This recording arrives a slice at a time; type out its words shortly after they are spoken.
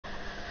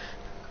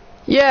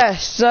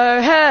Yes, so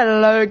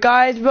hello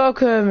guys,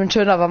 welcome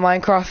to another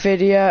Minecraft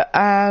video.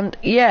 And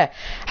yeah,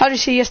 how did you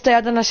see yesterday?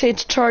 I done a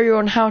tutorial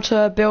on how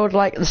to build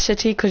like the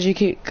city, because you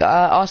keep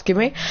asking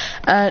me.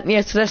 And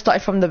yeah, so let's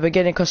start from the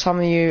beginning, because some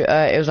of you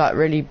it was like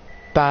really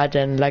bad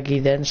and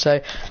laggy then.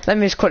 So let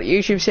me just call it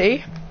YouTube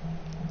City.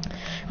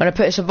 I'm gonna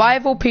put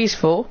survival,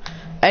 peaceful,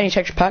 any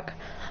texture pack,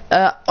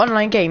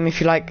 online game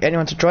if you like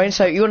anyone to join.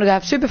 So you want to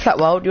have super flat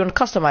world, you want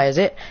to customize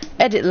it,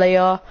 edit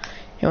layer,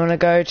 you want to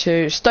go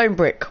to stone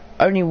brick,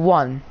 only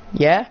one,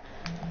 yeah,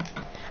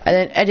 and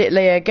then edit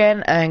layer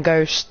again and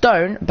go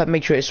stone, but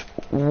make sure it's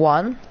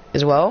one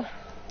as well,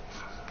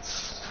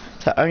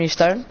 so only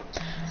stone.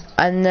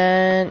 And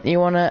then you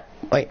want to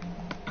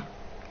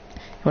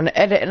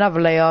edit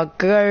another layer,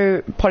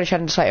 go polish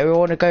andesite, we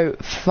want to go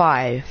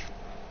 5,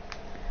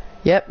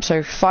 yep,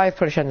 so 5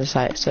 polish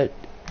andesite. So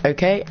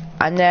okay,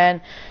 and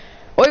then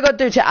all you got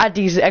to do to add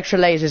these extra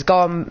layers is go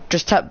on,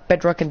 just tap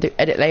bedrock and do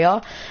edit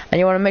layer, and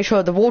you want to make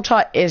sure the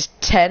water is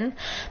 10,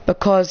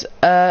 because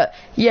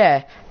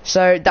yeah,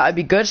 so that would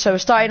be good. So we're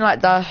starting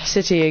like the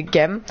city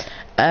again,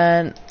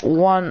 and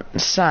 1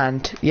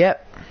 sand,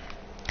 yep.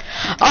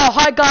 Oh,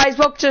 hi guys,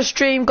 welcome to the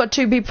stream. Got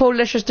 2 people,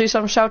 let's just do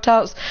some shout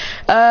outs.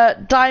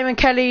 Diamond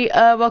Kelly,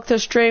 welcome to the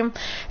stream.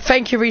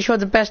 Thank you, Reach, for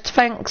the best,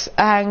 thanks.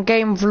 And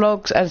Game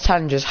Vlogs and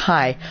Challenges,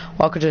 hi,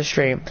 welcome to the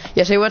stream.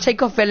 Yeah, so you want to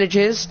take off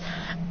villages,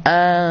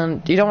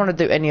 and you don't want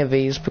to do any of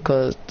these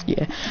because,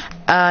 yeah.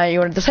 You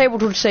want to disable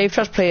to save,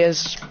 trust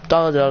players,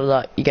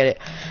 you get it.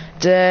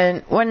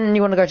 Then, when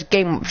you want to go to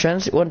game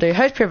options, you want to do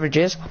host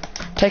privileges,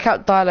 take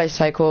out daylight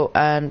cycle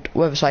and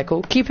weather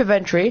cycle, keep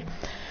inventory,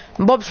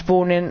 mob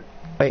spawning,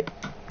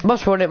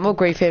 more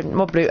griefing,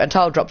 more blue, and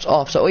tile drops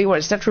off. So all you want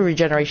is natural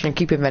regeneration and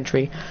keep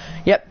inventory.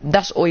 Yep,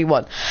 that's all you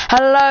want.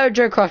 Hello,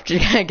 Joe Craft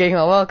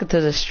Gamer, welcome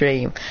to the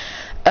stream.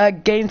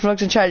 Game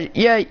Vlogs and Challenges.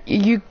 Yeah,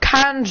 you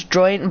can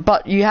join,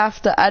 but you have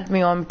to add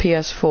me on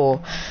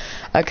PS4.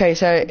 Okay,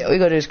 so all we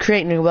gotta do is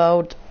create new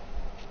world.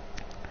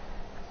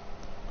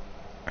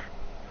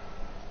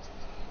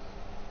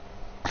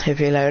 If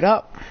you load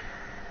up.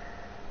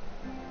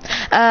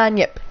 And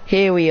yep,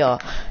 here we are.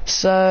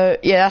 So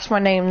yeah, that's my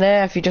name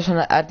there if you just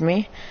want to add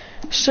me.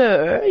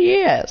 So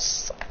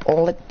yes,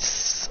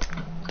 let's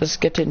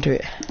get into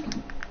it.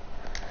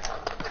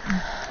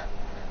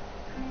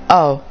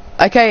 Oh,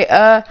 okay,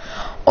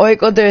 all you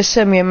gotta do is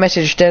send me a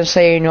message then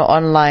saying you're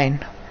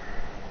online.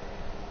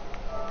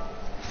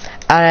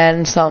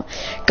 And some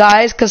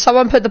guys, can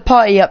someone put the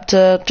party up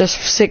to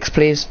just 6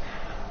 please?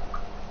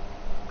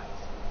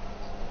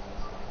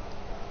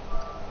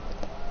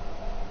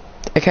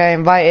 Okay,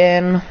 invite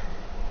in.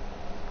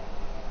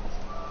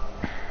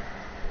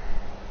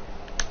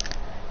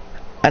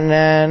 And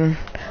then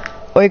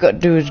all you gotta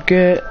do is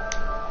get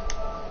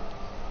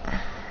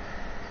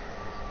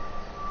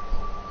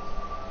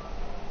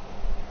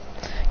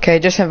okay,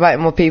 just invite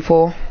more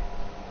people.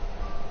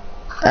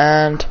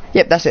 And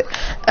yep, that's it.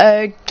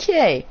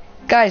 Okay,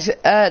 guys,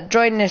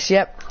 join this,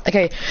 yep.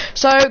 Okay,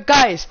 so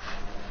guys,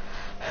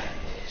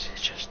 is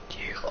it just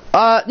you?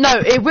 No,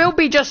 it will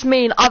be just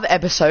me in other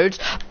episodes,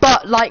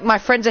 but like my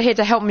friends are here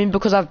to help me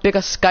because I have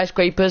bigger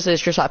skyscrapers.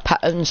 It's just like a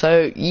pattern,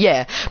 so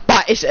yeah.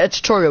 But it's a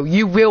tutorial,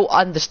 you will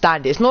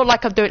understand it. It's not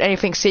like I'm doing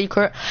anything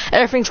secret.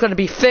 Everything's going to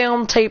be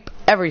film, tape,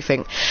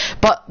 everything.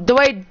 But the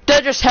way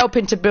they're just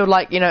helping to build,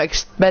 like, you know,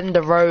 expand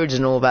the roads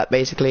and all that,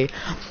 basically.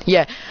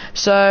 Yeah,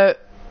 so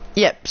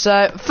yep,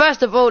 so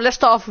first of all, let's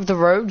start off with the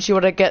roads. You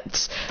want to get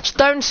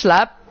stone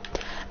slab,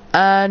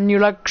 and you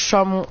like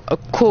some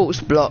quartz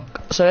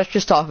block. So let's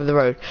just start off with the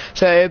road.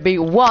 So it would be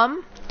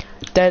 1,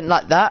 then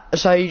like that.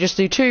 So you just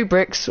do 2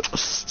 bricks,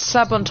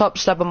 slab on top,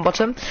 slab on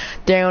bottom.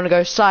 Then you want to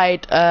go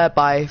side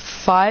by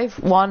 5.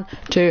 1,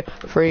 2,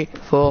 3,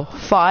 4,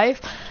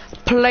 5.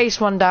 Place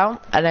 1 down,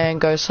 and then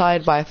go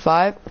side by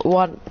 5.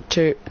 1,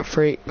 2,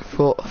 3,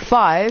 4,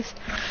 5.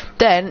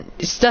 Then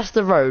it's just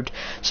the road.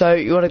 So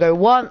you want to go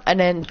 1 and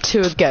then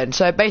 2 again.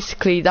 So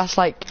basically that's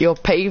like your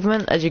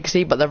pavement, as you can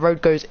see, but the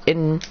road goes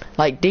in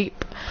like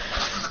deep.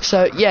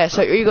 So yeah,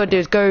 so all you gotta do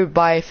is go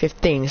by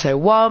 15. So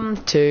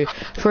 1, 2,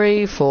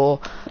 3, 4,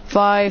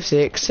 5,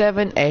 6,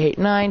 7, 8,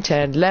 9,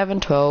 10, 11,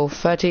 12,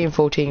 13,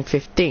 14,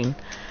 15.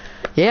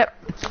 Yep.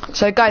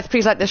 So guys,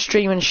 please like the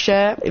stream and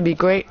share, it'd be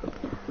great.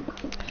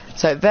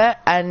 So there,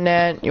 and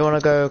then you want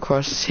to go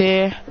across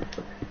here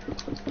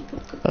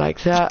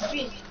like that.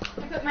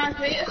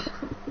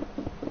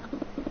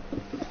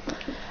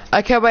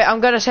 Okay, wait,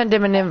 I'm gonna send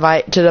him an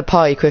invite to the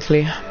party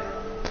quickly.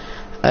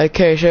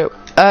 Okay, so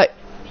yeah,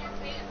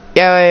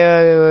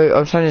 wait,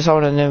 I'm sending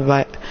someone an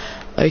invite.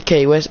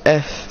 Okay, where's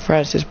F?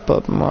 Francis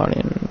Bob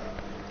Martin.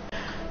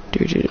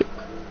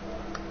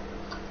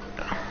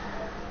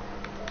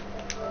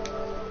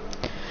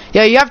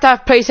 Yeah, you have to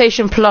have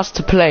PlayStation Plus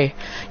to play.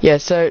 Yeah,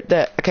 so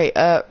there. Okay,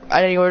 and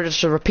then you want to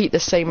just repeat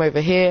the same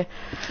over here.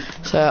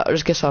 So I'll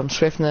just get some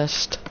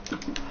swiftness.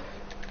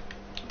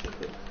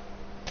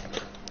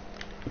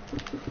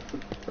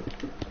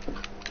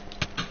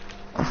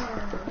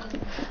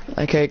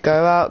 Okay, go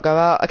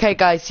out. Okay,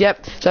 guys,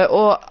 yep.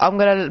 So, I'm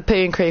gonna put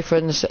you in creative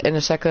in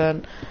a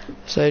second.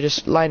 So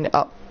just line it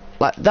up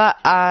like that,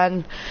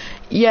 and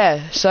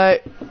yeah, so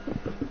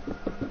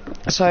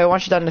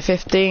once you're done the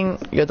 15,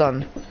 you're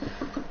done.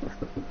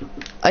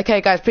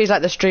 Okay guys, please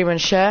like the stream and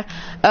share.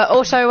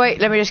 Also wait,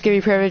 let me just give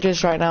you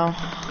privileges right now.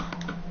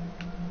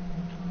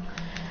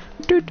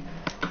 Dude.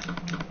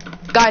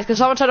 Guys, can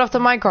someone turn off the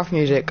Minecraft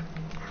music?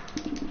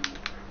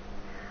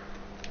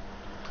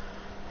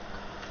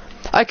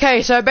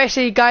 Okay, so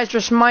basically guys,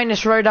 just mine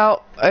this road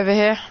out over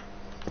here.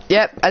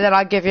 Yep, and then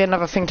I'll give you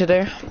another thing to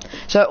do.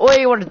 So all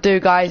you want to do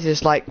guys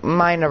is like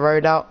mine a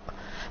road out.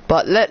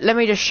 But let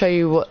me just show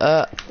you what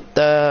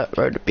the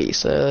road would be.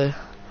 So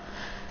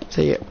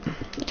yeah.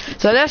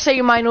 So let's say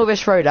you mine all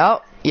this road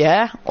out,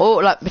 yeah?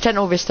 Or like pretend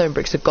all these stone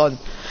bricks are gone.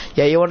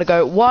 Yeah, you want to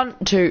go 1,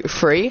 2,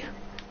 3.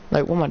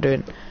 Like what am I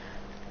doing?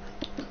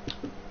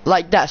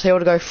 Like that. So you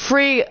want to go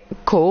 3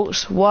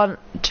 quartz, 1,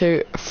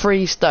 2,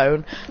 3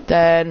 stone,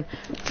 then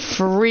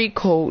 3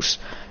 quartz,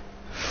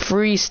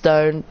 3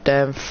 stone,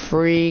 then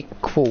 3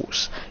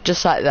 quartz,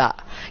 just like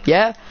that.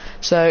 Yeah.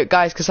 So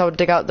guys, can someone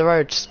dig out the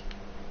roads?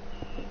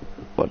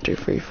 1, 2,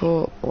 3,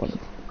 4. 1.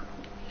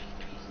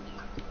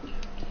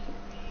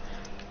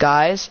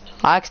 Guys,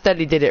 I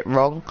accidentally did it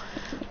wrong.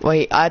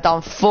 Wait, I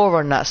done 4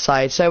 on that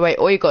side. So wait,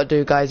 all you gotta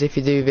do, guys, if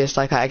you do this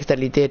like I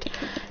accidentally did,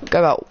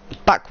 go out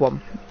back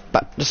 1,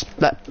 back, just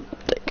let.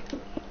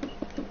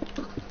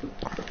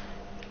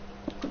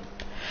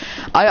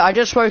 I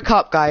just woke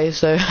up, guys.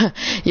 So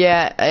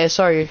yeah,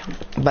 sorry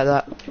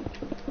about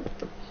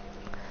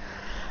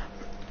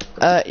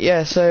that.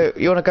 Yeah, so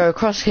you wanna go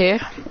across here,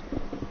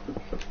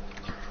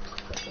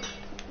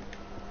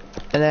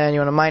 and then you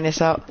wanna mine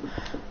this out.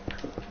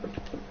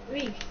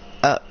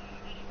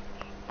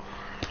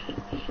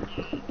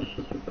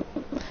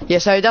 Yeah,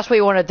 so that's what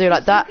you want to do,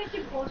 like that.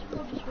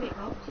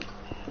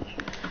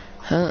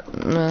 And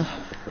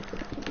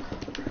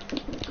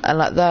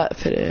like that,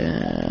 fit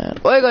in.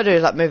 All you gotta do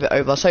is like move it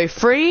over. So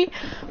 3,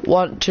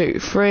 1, 2,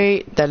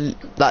 3, then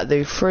like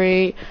do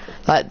 3,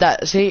 like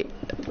that. See?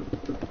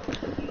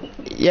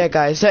 Yeah,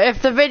 guys. So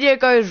if the video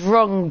goes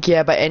wrong,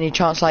 yeah, by any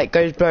chance, like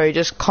goes blurry,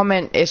 just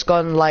comment it's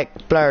gone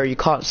like blurry. You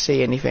can't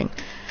see anything.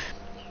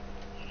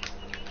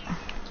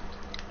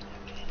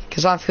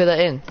 Cause I fill that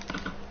in.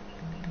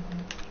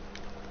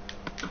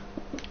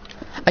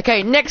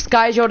 Okay, next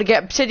guys, you want to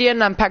get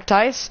obsidian and packed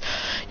ice.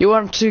 You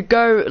want to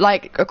go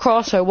like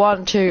across, so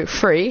 1, 2,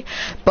 3,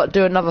 but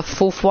do another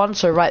 4th one,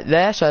 so right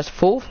there, so that's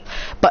 4th.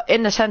 But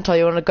in the center,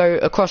 you want to go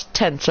across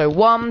 10, so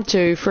 1,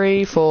 2,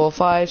 3, 4,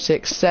 5,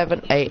 6,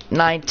 7, 8,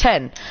 9,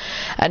 10,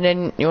 and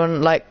then you want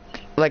to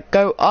like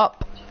go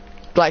up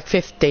like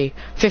 50,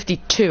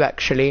 52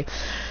 actually.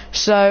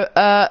 So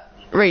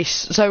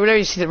Reese, so let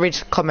me see the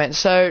Reese comments.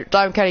 So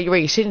Diamond Kelly,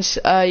 Reese, since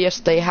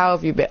yesterday, how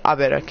have you been? I've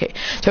been okay.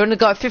 So we're gonna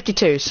go at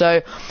 52.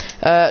 So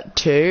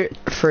 2,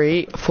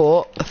 3,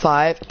 4,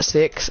 5,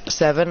 6,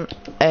 7,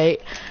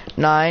 8,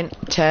 9,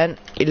 10,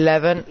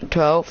 11,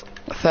 12,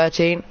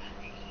 13,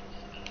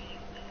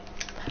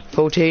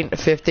 14,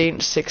 15,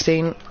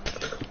 16,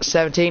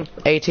 17,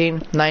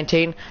 18,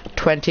 19,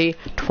 20,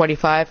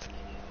 25,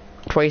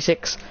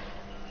 26.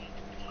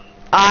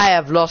 I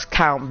have lost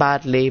count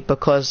badly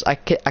because I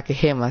can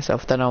hear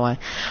myself, don't know why.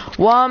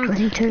 1,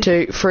 22.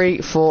 2,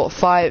 3, 4,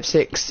 5,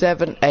 6,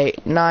 7,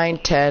 8, 9,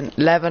 10,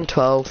 11,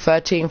 12,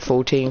 13,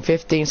 14,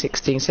 15,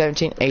 16,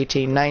 17,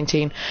 18,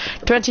 19,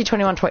 20,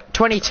 21,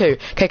 22.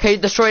 Okay, can you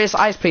destroy this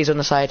ice please on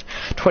the side?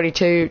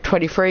 22,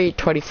 23,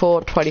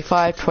 24,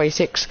 25,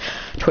 26,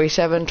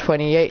 27,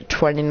 28,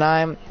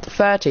 29,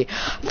 30,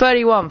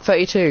 31,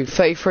 32,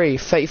 33,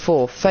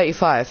 34,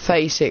 35,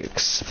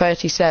 36,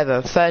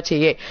 37,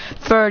 38,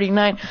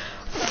 39,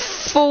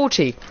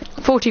 40,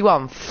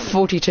 41,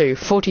 42,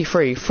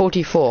 43,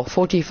 44,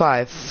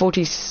 45,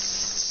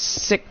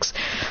 46,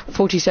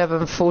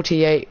 47,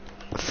 48,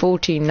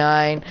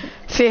 49,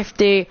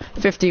 50,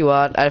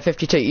 51, and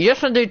 52. You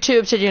just want to do 2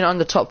 obsidian on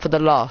the top for the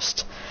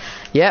last.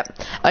 Yep.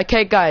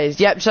 Okay,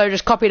 guys. Yep. So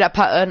just copy that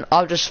pattern.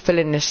 I'll just fill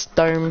in this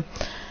stone.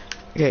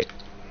 Okay.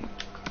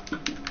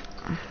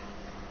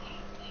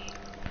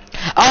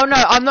 Oh no,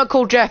 I'm not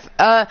called Jeff.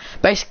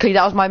 Basically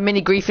that was my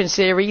mini griefing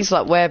series,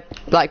 like where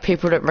like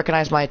people don't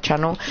recognize my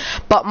channel.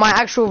 But my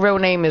actual real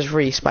name is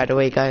Reese, by the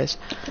way, guys.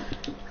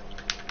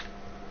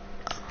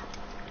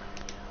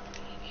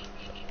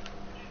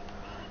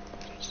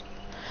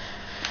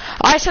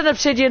 I said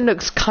obsidian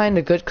looks kind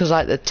of good because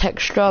like the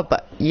texture,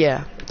 but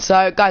yeah.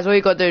 So guys, all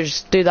you gotta do is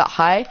just do that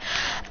high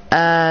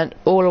and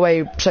all the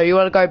way. So you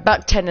want to go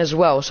back 10 as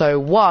well. So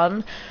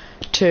 1,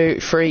 2,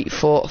 3,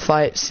 4,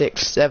 5,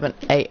 6, 7,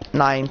 8,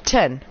 9,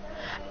 10,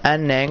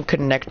 and then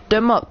connect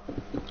them up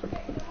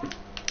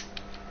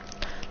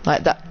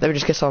like that. Let me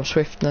just get some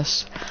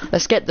swiftness.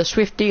 Let's get the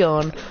swifty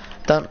on.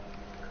 Done.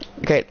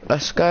 Okay,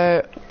 let's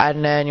go.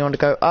 And then you want to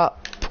go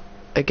up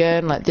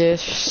again like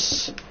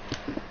this,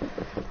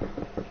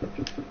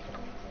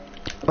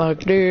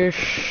 like this.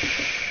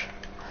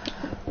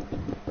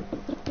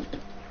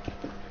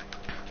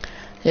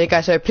 Yeah,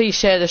 guys. So please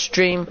share the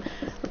stream.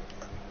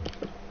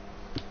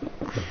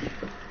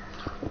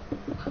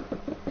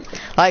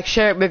 Like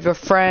share it with your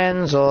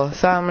friends or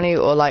family,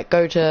 or like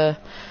go to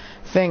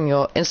anything,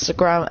 your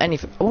Instagram,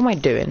 anything. What am I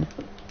doing?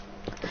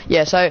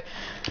 Yeah, so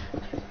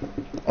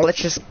let's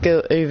just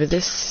go over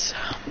this.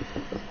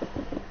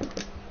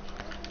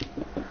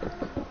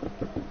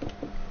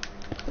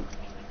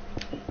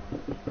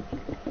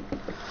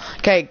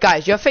 Okay,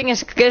 guys, your thing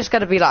is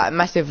gonna be like a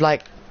massive,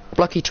 like,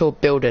 blocky tall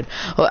building.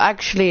 Well,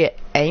 actually, it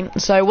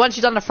ain't. So once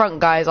you've done the front,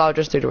 guys, I'll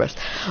just do the rest.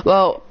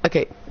 Well,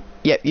 okay,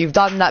 yep, you've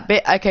done that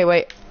bit. Okay,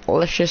 wait,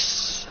 let's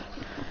just.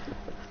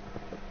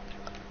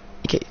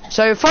 Okay,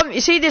 so from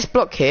you see this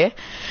block here,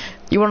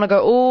 you want to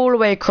go all the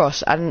way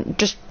across and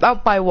just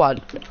out by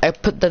one.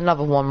 Put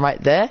another one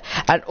right there,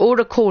 and all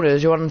the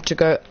corners you want them to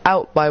go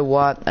out by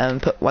one,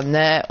 and put one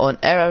there on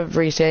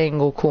every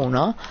single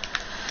corner,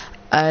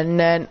 and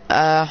then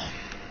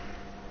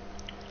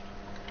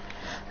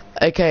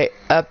okay,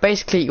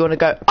 basically you want to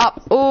go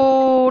up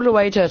all the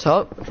way to the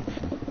top.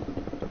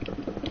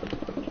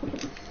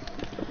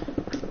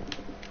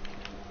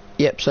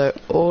 Yep, so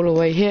all the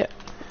way here.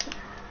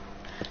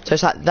 So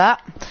it's like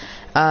that.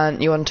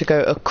 And you want to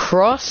go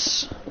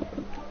across.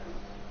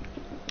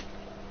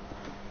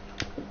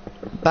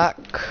 Back.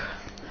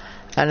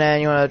 And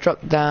then you want to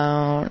drop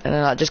down. And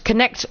then like, just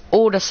connect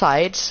all the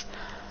sides.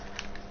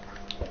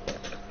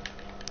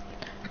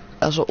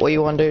 That's what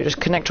you want to do. Just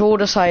connect all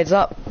the sides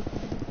up.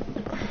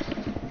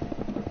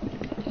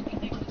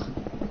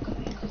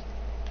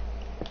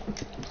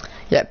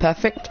 Yeah,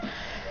 perfect.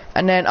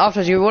 And then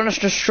afterwards you want to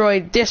destroy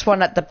this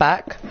one at the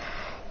back,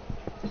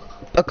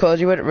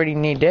 because you wouldn't really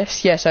need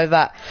this. Yeah, so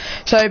that.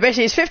 So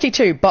basically it's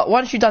 52, but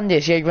once you've done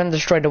this, yeah, you want to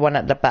destroy the one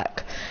at the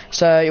back.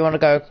 So you want to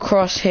go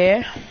across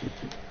here.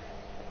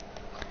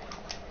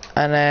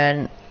 And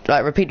then,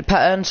 like, repeat the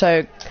pattern.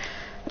 So,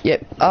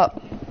 yep, up.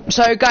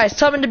 So guys,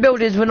 some of the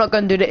buildings we're not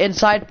going to do the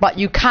inside, but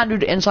you can do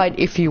the inside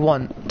if you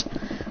want.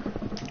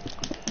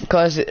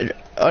 Because,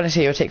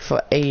 honestly, it will take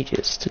for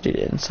ages to do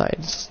the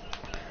insides.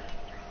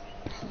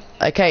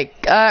 Okay,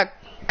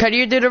 can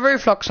you do the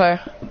roof, Loxo?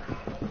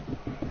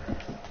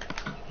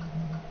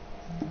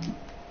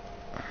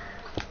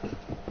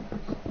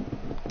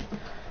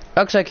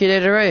 Loxo, can you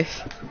do the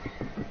roof?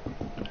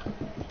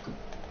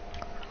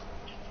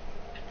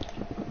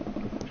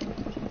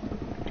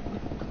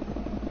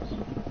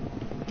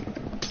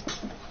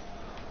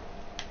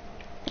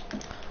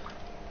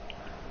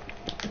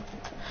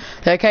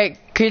 Okay,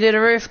 can you do the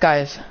roof,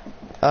 guys?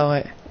 Oh,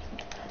 wait.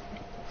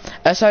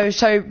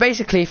 So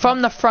basically,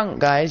 from the front,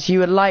 guys, you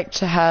would like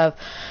to have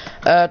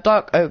a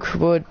dark oak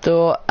wood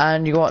door,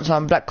 and you want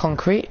some black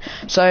concrete.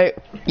 So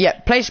yeah,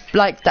 place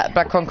like that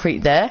black concrete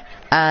there,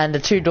 and the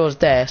two doors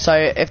there. So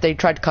if they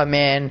tried to come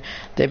in,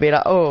 they'd be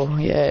like, oh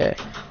yeah,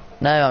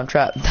 no, I'm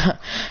trapped.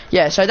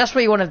 Yeah, so that's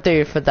what you want to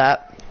do for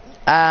that.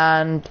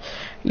 And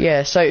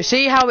yeah, so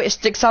see how it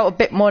sticks out a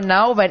bit more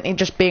now than it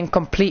just being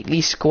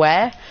completely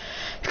square,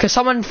 because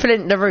someone fill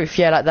in the roof,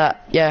 yeah, like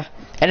that, yeah,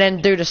 and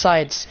then do the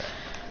sides.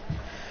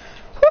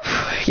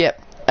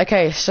 Yep.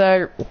 Okay,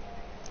 so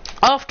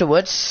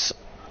afterwards,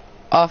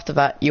 after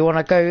that, you want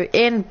to go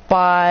in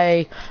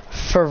by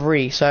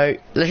 3. So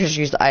let's just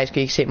use the ice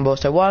cream symbol.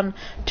 So 1,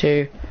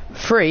 2,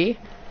 3,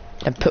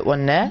 and put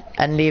one there,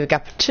 and leave a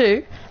gap of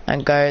 2,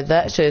 and go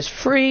there. So it's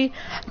 3,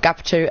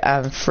 gap 2,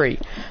 and 3.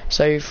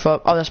 So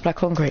from that's black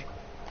concrete.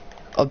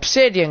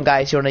 Obsidian,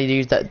 guys, you want to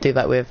use that, do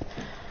that with.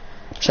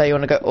 So you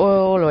want to go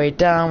all the way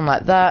down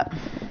like that.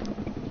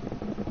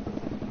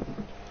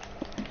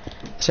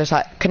 So it's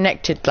like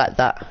connected like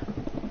that.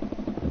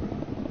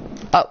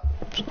 Oh,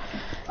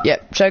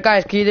 yep. So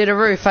guys, can you do the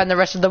roof and the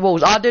rest of the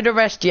walls? I'll do the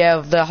rest, yeah,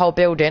 of the whole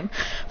building.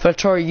 For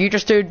Tori, you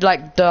just do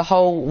like the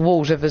whole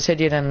walls with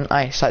obsidian and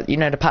ice, like, you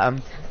know, the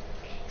pattern.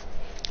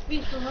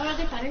 Wait, so how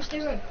do they finish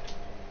the roof?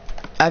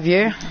 Have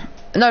you?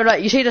 No,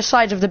 like you see the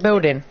sides of the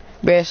building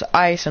with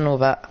ice and all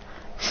that.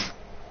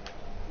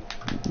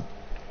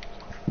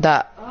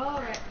 That.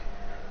 Oh, right.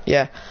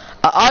 Yeah.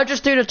 I'll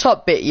just do the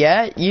top bit,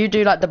 yeah? You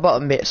do like the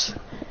bottom bits.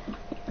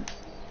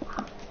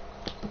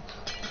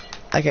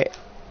 Okay.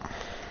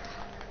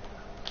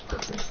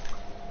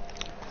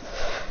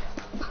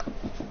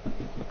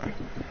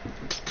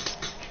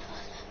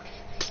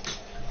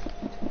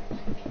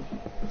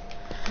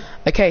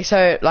 Okay,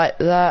 so like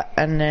that,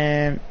 and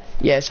then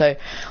yeah, so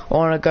I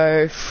want to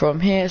go from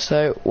here.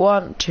 So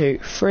 1, 2,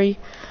 3,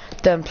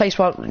 then place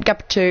 1,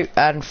 gap 2,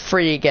 and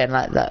 3 again,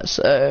 like that.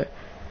 So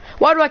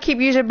why do I keep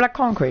using black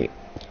concrete?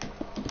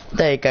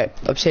 There you go,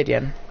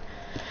 obsidian.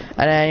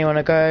 And then you want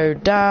to go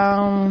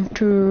down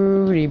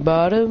to the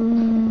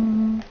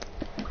bottom.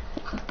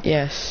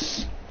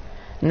 Yes.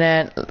 And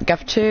then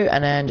gap 2,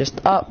 and then just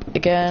up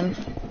again.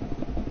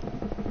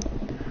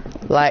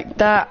 Like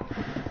that.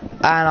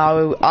 And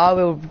I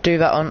will do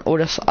that on all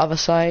the other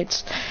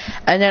sides.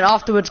 And then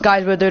afterwards,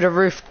 guys, we'll do the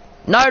roof.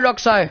 No,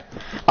 Loxo!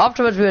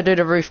 Afterwards, we'll do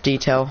the roof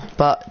detail.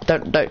 But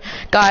don't.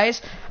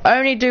 Guys,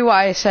 only do what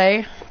I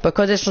say,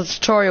 because it's a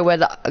tutorial where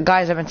the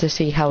guys are meant to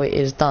see how it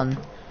is done.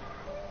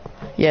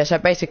 Yeah, so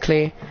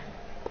basically,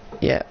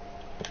 yeah.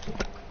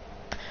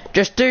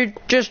 Just do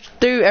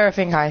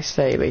everything I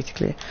say,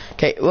 basically.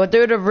 Okay, we'll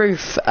do the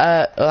roof,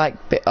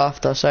 like, bit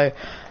after. So,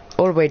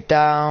 all the way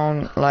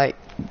down, like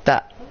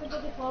that.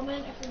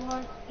 comment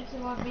if they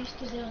want me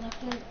to do a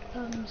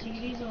different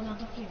series on a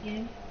different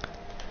game.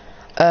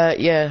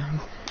 Yeah.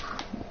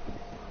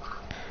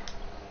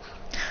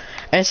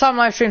 In some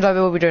live streams I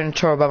will be doing a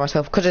tutorial by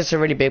myself because it's a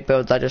really big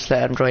build. I just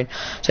let them join.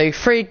 So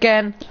 3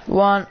 again,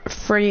 1,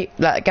 3,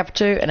 like gap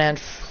 2, and then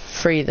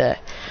 3 there.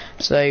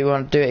 So you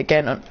want to do it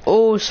again on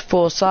all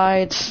 4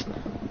 sides.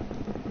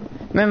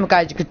 Remember,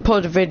 guys, you could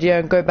pause the video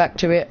and go back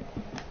to it.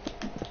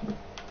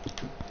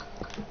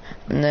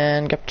 And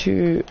then gap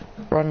 2,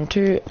 run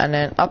 2, and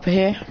then up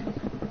here.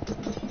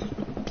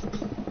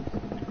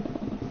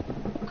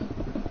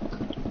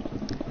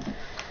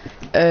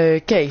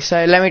 Okay,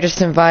 so let me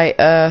just invite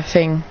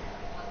thing.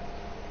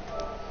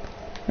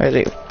 Where is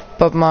it?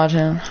 Bob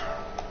Martin.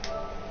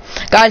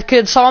 Guys,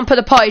 could someone put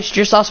a party to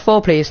just us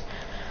 4, please?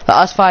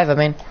 Us 5, I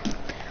mean.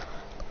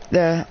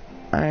 There.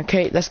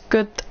 Okay, that's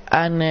good.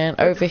 And then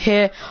over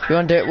here, we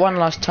want to do it one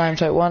last time.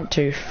 So 1,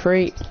 2,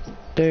 3,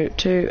 do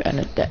 2, and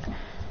then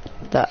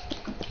that.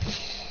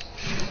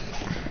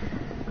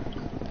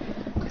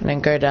 And then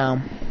go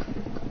down.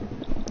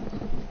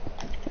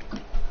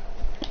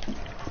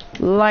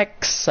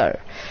 Like so.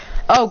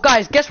 Oh,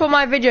 guys, guess what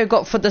my video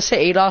got for the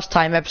city last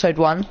time, episode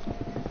 1?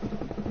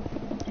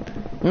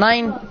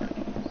 9,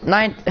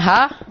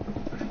 huh?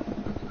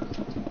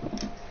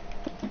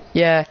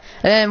 Yeah.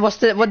 And then what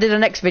did the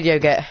next video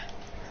get?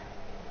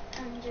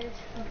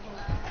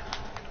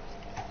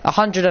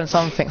 100 and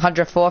something,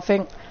 104 I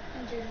think.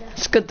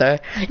 It's good though.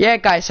 Yeah,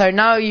 guys, so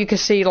now you can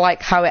see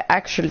like how it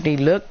actually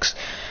looks.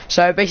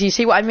 So basically,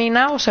 see what I mean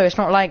now? So it's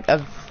not like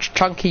a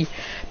chunky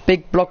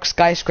big block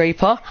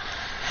skyscraper.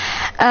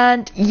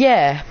 And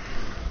yeah.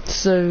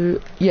 So,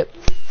 yep.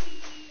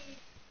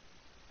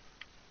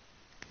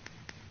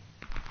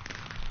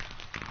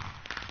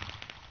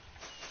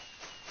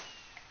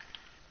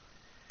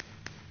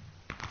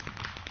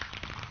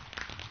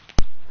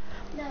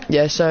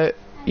 Yeah, so,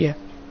 yeah,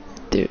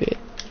 do it.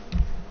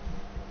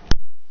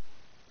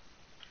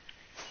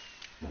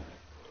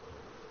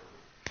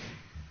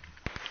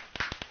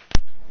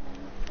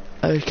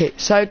 Okay,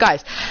 so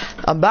guys,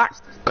 I'm back.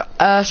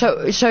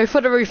 So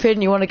for the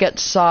roofing, you want to get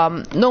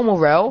some normal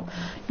rail.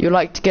 You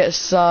like to get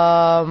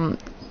some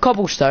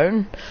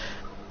cobblestone,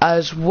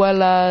 as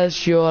well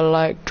as you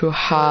like to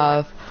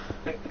have.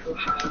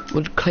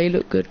 Would clay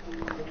look good?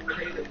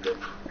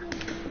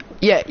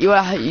 Yeah,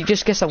 you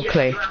just get some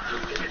clay.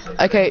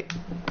 Okay.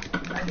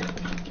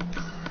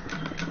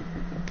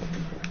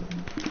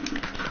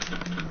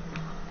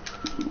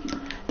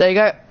 There you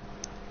go.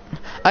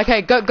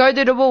 Okay, go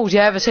do the walls,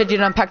 yeah, of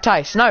obsidian and packed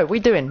ice. No, we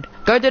doing?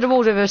 Go do the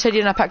walls of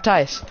obsidian and packed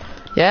ice.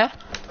 Yeah?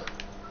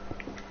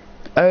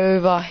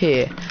 Over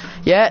here.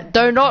 Yeah?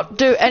 Do not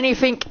do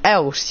anything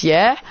else,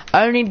 yeah?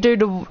 Only do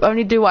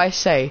what I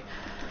say.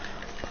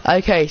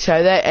 Okay,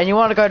 so there, and you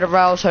want to go to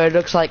rail so it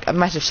looks like a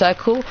massive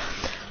circle.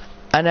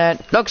 And then,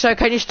 Loxo,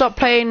 can you stop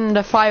playing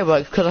the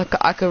fireworks? Because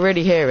I can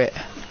really hear it.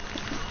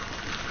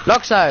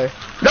 Loxo!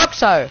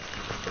 Loxo!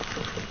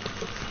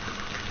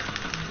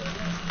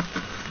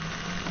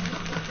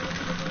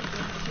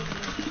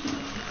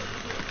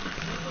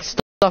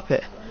 Stop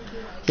it.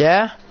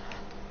 Yeah?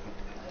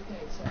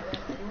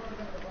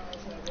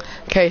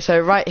 Okay, so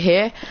right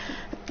here.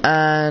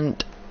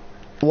 And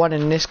one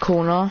in this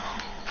corner.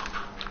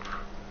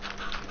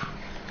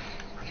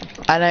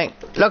 And then,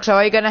 Loxo,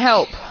 are you going to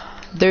help?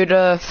 Do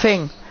the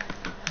thing.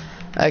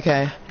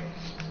 Okay.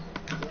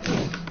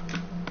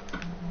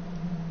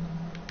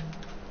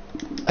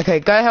 Okay,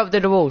 go help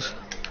do the walls.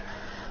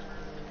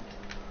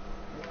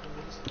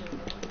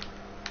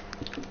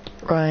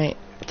 Right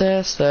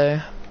there, so.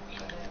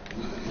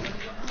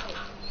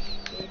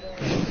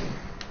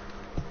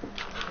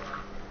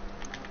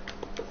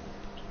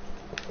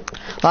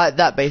 Like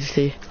that,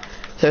 basically.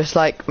 So it's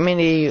like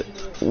mini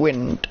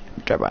wind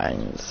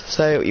turbines.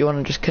 So you want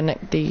to just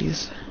connect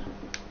these.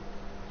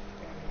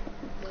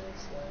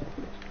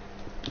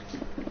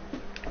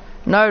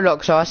 No,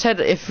 Loxo, I said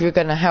if you're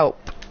gonna help.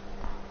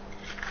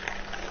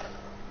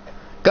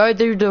 Go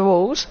do the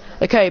walls.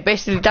 Okay,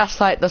 basically that's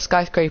like the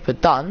skyscraper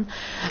done.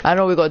 And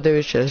all we gotta do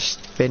is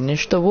just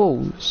finish the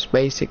walls,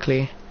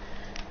 basically.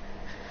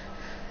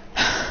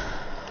 Do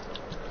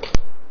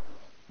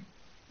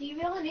you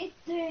really need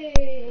to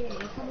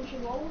finish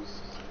your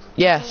walls?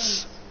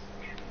 Yes.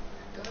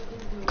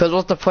 Because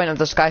what's the point of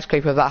the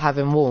skyscraper without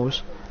having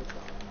walls?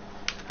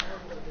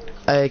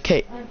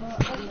 Okay.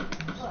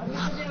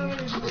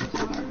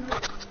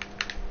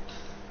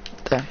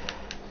 There.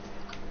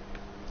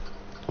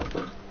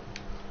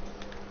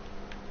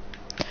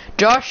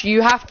 Josh,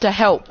 you have to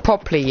help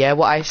properly, yeah,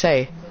 what I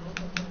say.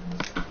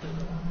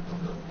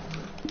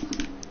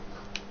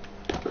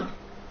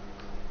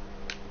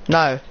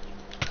 No.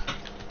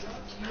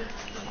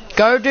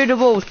 Go do the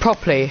walls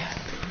properly.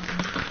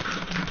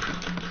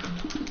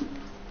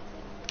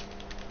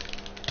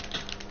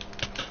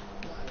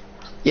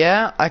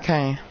 Yeah?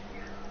 Okay.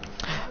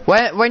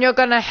 When you're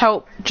gonna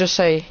help, just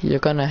say you're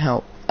gonna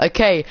help.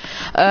 Okay.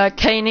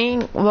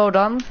 Kaney, well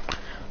done.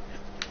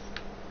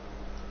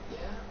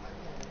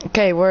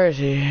 Okay, where is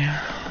he?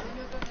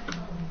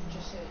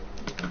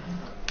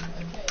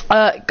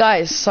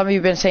 Guys, some of you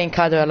have been saying,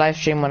 can I do a live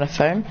stream on a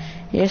phone?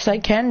 Yes, I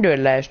can do a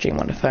live stream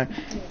on a phone.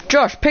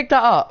 Josh, pick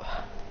that up.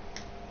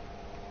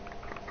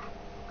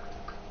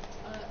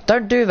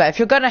 Don't do that. If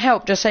you're gonna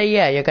help, just say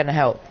yeah, you're gonna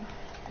help.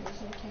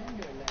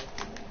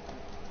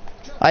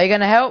 Are you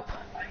gonna help?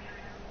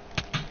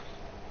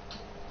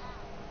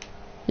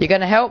 You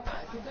gonna help?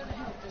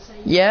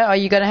 Yeah, are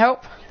you gonna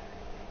help?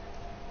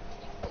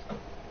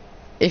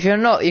 If you're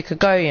not, you could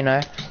go, you know.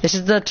 This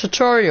is the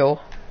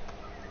tutorial.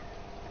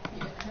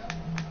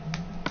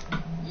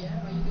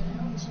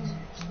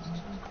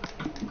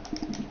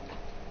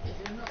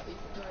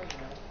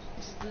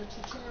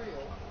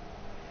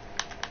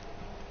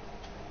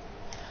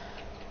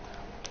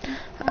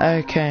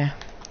 Okay.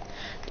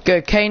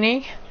 Good,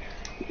 Kaney.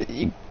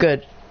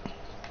 Good.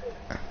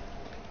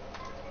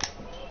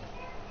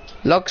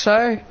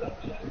 Loxo?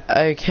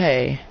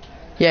 Okay.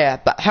 Yeah,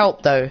 but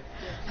help though.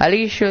 At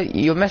least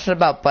you're messing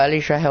about, but at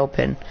least you're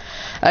helping.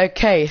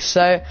 Okay,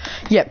 so,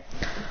 yep.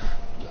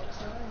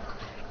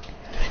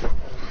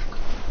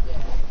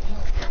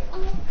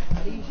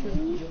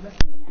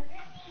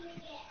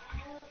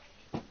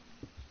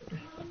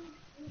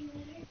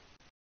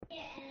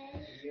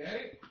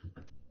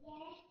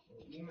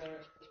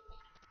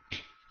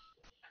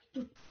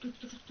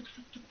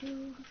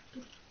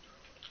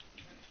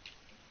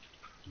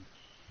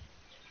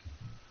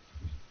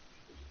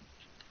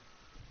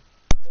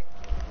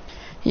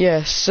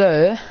 Yeah,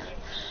 so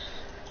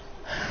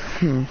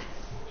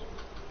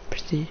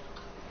pretty.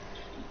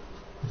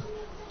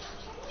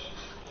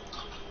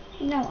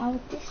 No, I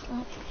would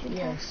dislike it.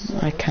 Yes,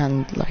 I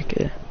can like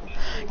it.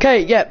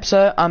 Okay, yep,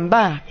 so I'm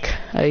back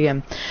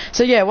again.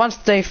 So yeah, once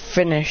they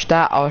finish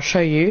that, I'll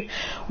show you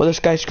what the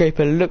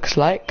skyscraper looks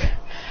like.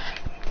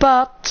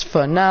 But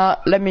for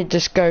now, let me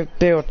just go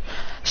build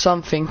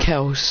something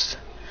else.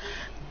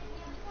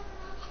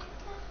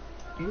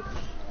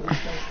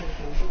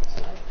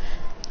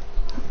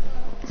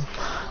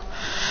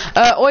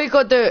 All you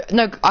gotta do,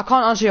 no, I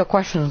can't answer your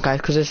questions, guys,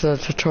 because it's a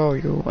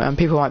tutorial and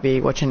people might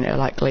be watching it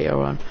like later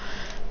on.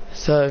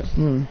 So,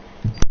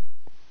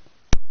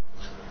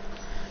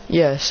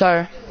 yeah,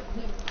 so,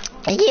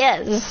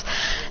 yes,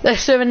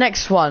 let's do the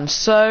next one.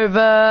 So,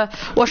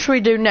 what should we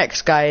do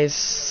next,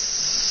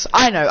 guys?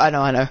 I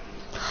know.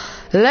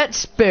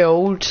 Let's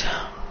build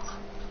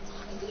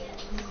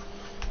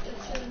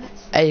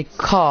a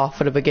car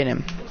for the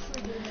beginning.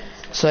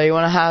 So you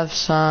want to have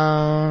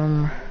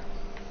some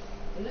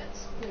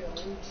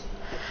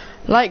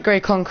light grey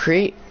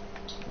concrete,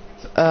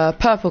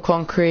 purple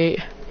concrete,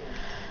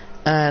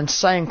 and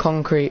cyan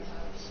concrete,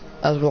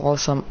 as well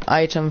as some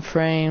item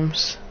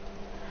frames.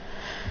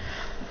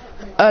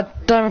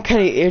 Diamond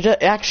Kelly, it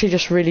actually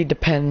just really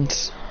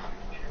depends.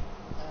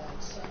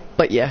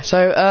 But yeah,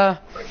 so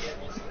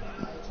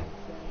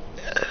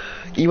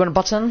you want a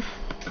button?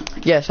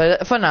 Yeah, so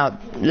for now,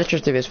 let's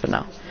just do this for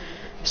now.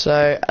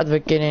 So at the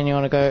beginning you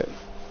want to go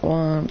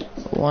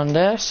one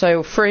there,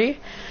 so 3,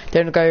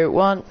 then go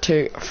 1,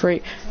 2,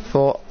 3,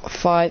 4,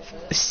 5,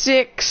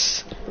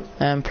 6,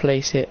 and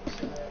place it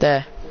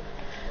there.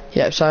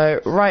 Yep,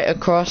 so right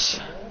across.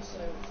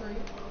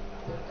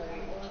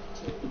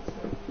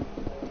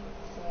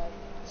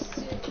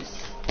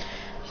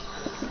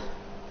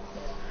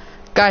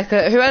 Guys,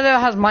 whoever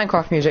has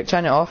Minecraft music,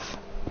 turn it off.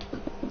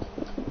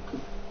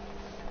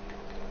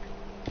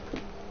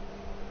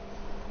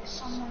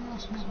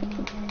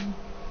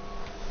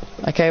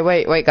 Okay,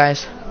 wait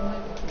guys.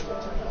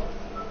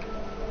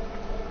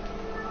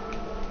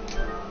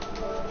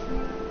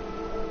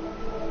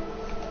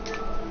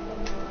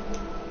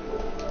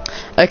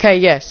 Okay,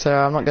 yeah, so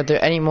I'm not gonna do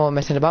any more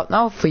messing about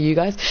now for you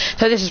guys.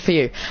 So this is for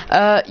you.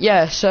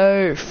 Yeah,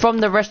 so from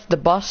the rest of the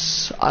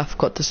bus, I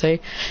forgot to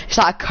say, it's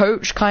like a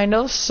coach kind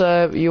of,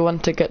 so you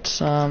want to get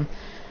some,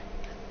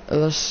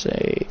 let's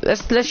see,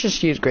 let's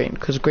just use green,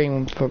 because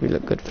green will probably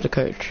look good for the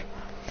coach.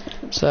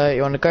 So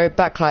you want to go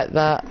back like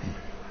that.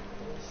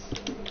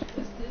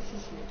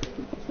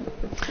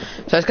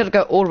 So it's going to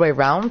go all the way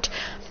round.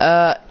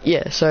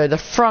 Yeah, so the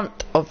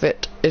front of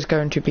it is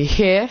going to be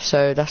here,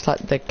 so that's like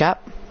the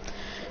gap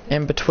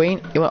in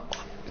between. You want,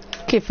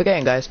 keep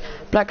forgetting, guys,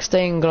 black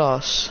stained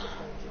glass.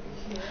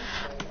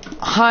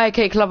 Hi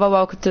Cake Lover,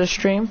 welcome to the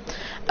stream.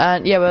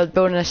 And yeah, we're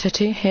building a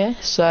city here,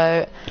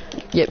 so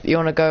yep, you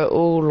want to go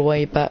all the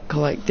way back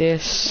like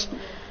this.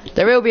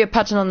 There will be a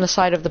pattern on the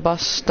side of the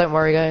bus, don't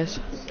worry guys.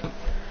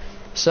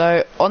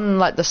 So on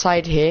like the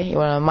side here, you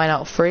want to mine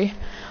out 3. You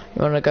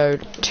want to go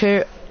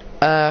 2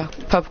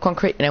 purple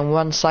concrete and then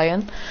 1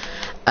 cyan,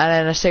 and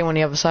then the same on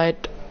the other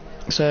side.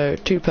 So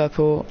 2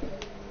 purple,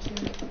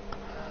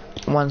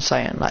 1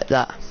 cyan, like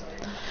that.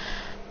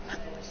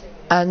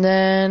 And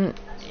then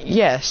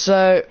yeah,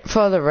 so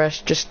for the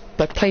rest, just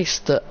like place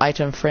the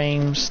item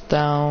frames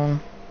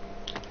down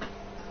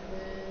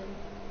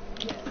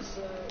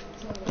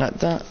like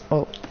that.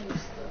 Oh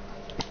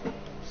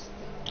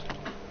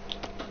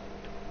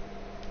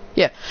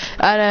yeah,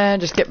 and then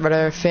just get rid of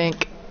everything.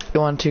 You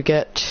want to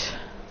get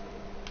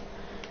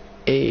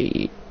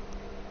a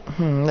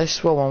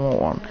let's one more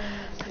one.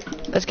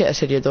 Let's get a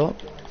city door.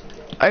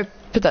 Oh,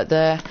 put that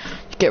there.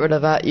 get rid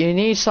of that. You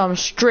need some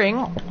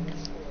string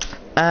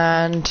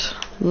and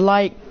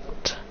light.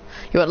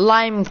 You want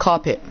lime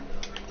carpet,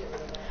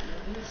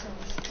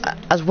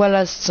 as well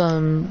as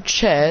some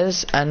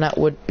chairs, and that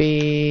would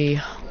be.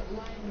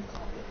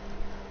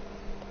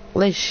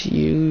 Let's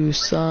use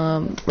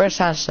some red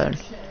sandstone.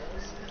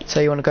 So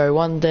you want to go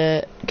one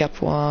there,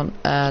 gap one,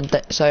 and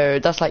so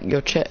that's like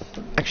your chair.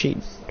 Actually,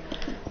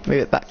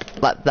 move it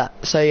back like that.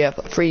 So you have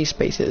 3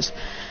 spaces.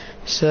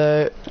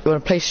 So you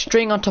want to place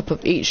string on top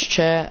of each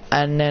chair,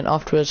 and then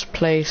afterwards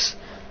place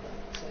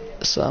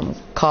some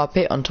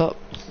carpet on top.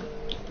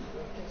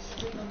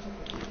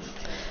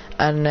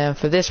 And then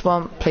for this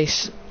one,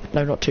 place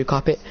no, not 2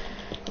 carpet,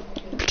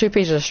 2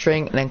 pieces of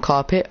string, and then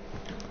carpet.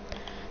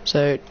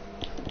 So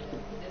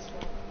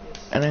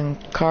and then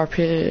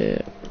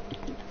carpet.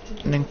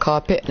 And then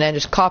carpet, and then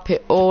just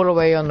carpet all the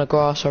way on the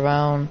grass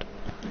around.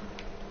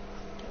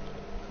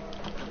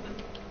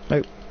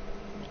 Nope.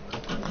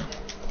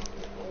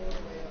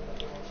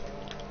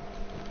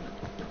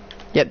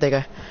 Yep, there you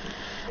go.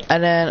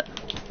 And then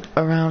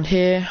around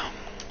here.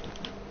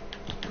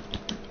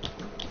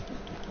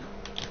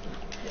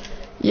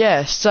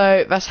 Yeah,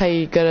 so that's how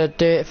you're gonna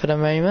do it for the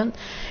moment.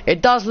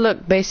 It does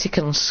look basic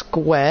and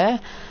square,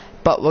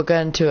 but we're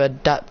going to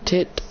adapt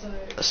it.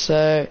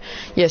 So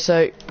yeah,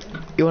 so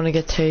you want to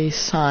get a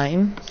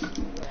sign,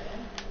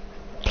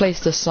 place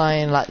the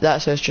sign like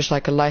that, so it's just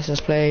like a license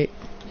plate,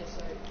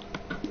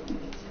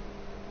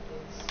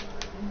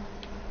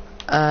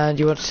 and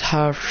you want to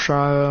have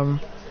some,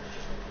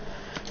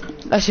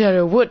 let's see how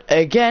the wood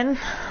again,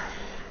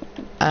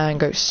 and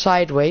go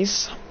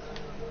sideways,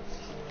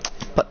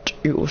 but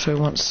you also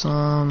want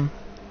some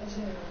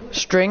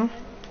string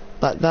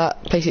like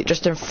that, place it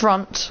just in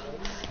front,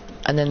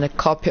 and then the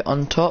carpet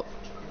on top.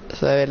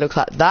 So it looks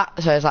like that,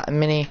 so it's like a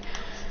mini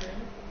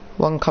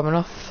one coming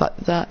off like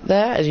that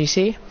there, as you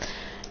see,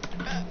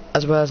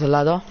 as well as a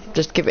ladder.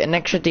 Just give it an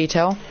extra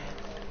detail,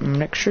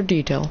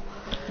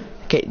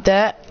 okay,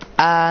 there.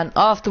 And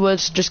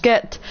afterwards just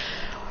get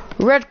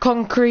red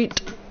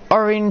concrete,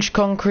 orange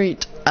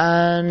concrete,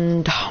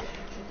 and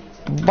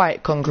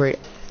white concrete.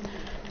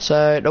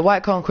 So the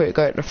white concrete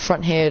go at the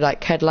front here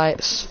like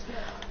headlights,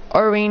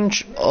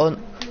 orange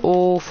on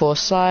all 4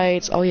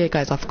 sides. Oh yeah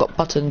guys, I forgot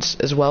buttons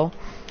as well.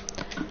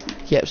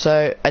 Yep,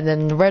 so, and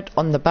then red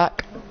on the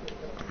back,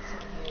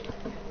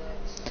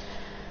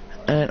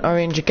 and then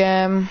orange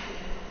again.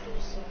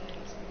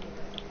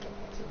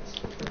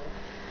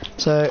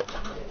 So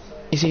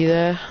you see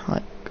there,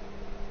 like,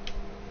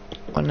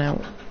 well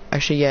now,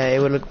 actually yeah, it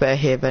would look better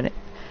here than it,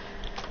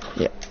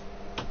 yeah,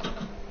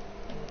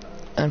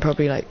 and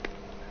probably like,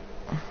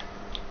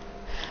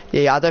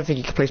 yeah, I don't think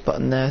you can place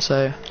button there,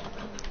 so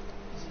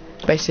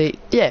basically,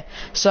 yeah,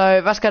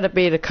 so that's going to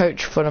be the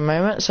coach for the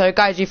moment. So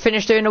guys, you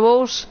finished doing the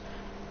walls?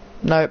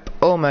 Nope,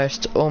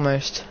 almost.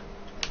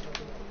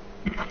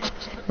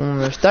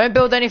 Don't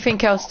build anything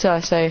else till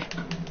I say.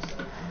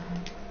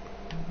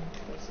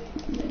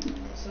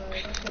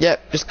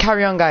 Yep, just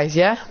carry on guys,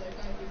 yeah?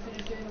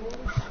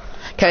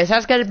 Okay, so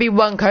that's going to be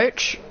one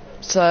coach.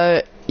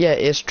 So yeah,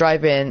 it's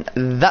driving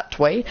that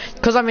way.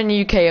 Because I'm in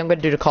the UK, I'm going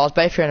to do the cars,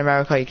 but if you're in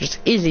America, you can just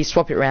easily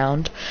swap it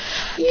around.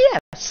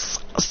 Yes,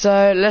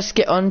 so let's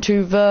get on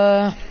to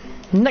the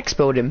next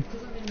building.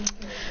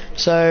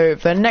 So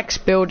the next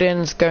building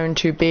is going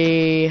to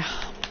be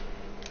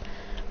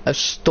a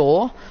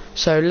store.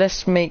 So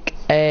let's make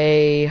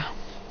a,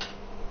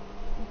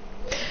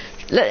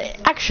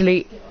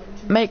 actually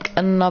make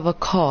another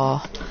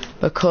car,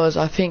 because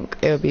I think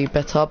it'll be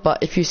better.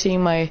 But if you see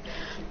my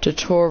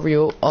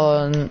tutorial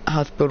on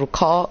how to build a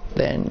car,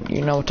 then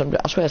you know what I'm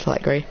doing. I swear it's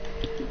light grey.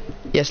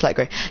 Yes, light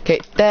grey. Okay,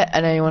 there,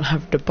 and then you want to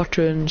have the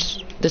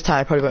buttons. This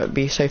time I probably won't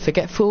be so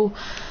forgetful.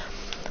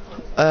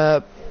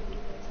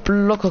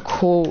 Block of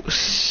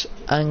quartz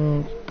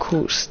and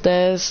quartz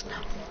stairs,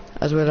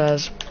 as well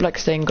as black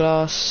stained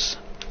glass.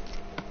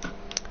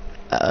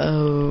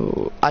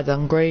 I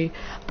done grey,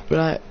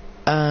 black,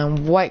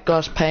 white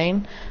glass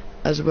pane,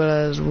 as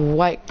well as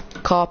white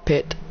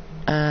carpet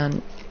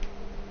and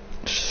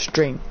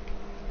string.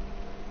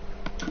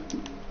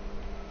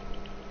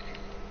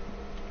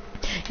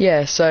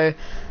 Yeah, so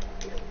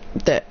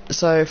that,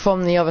 so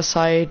from the other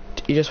side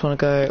you just want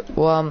to go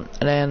 1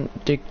 and then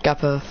do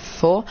gap of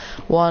 4,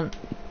 1,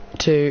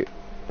 2,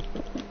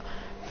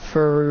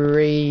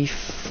 3,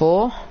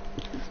 4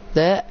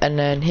 there, and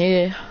then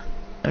here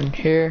and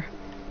here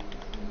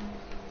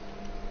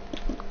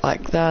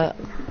like that.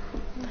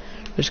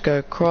 Just go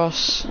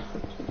across.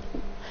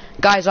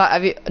 Guys,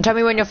 have you, tell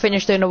me when you're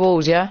finished doing the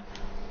walls, yeah?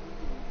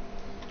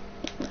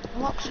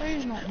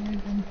 Luxury's not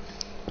moving.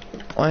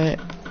 Wait,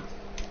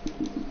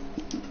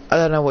 I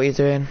don't know what you're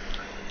doing.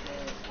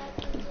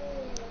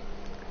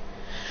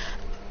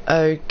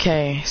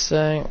 Okay,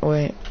 so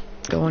wait,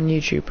 go on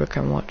YouTube, I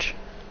can watch.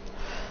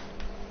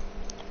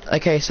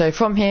 Okay, so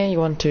from here you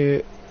want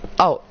to,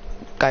 oh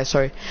guys,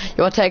 sorry,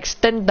 you want to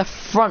extend the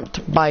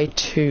front by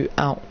 2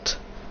 out,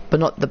 but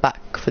not the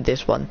back for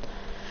this one.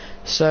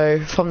 So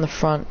from the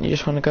front you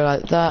just want to go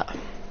like that,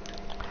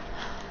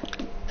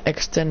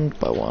 extend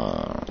by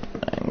 1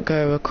 and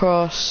go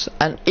across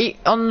and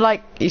on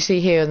like you see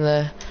here in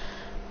the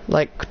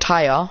like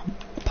tire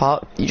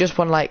part, you just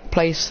want to like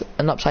place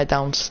an upside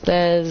down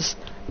stairs,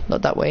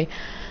 not that way,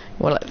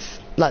 well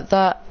like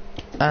that,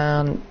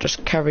 and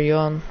just carry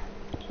on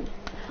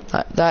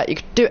like that. You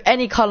could do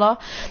any color.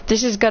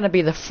 This is gonna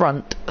be the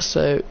front,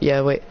 so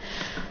yeah, wait,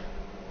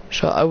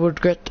 so I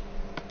would get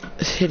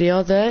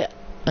here there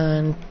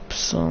and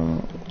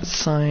some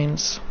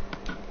signs.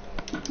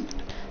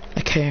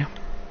 Okay,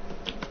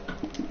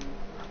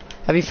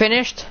 have you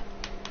finished?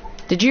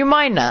 Did you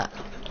mine that?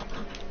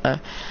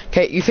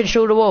 Okay, you finished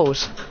all the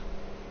walls?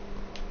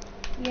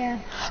 Yeah.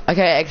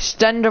 Okay,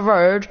 extend the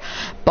road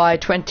by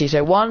 20.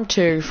 So 1,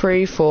 2,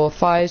 3, 4,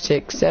 5,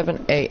 6,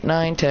 7, 8,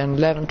 9, 10,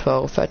 11,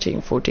 12,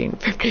 13, 14,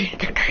 15,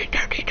 16,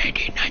 17,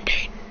 18,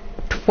 19,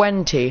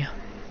 20.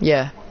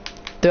 Yeah,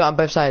 do it on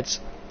both sides.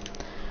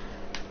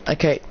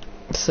 Okay,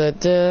 so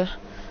the,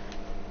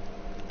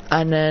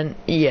 and then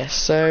yes,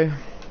 so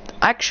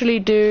actually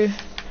do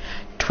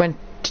 20.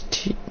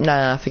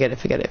 No, forget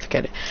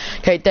it.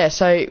 Okay, there.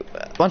 So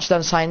once you're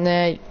done sign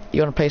there,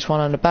 you want to place one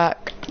on the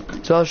back.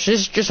 So it's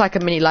just like a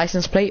mini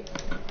license plate.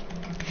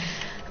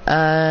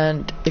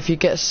 And if you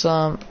get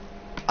some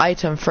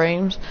item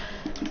frames,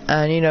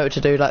 and you know what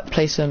to do, like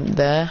place them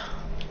there,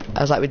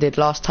 as like we did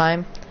last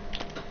time.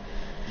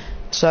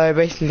 So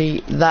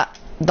basically that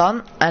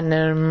done, and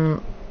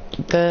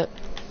then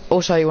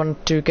also you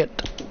want to get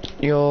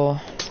your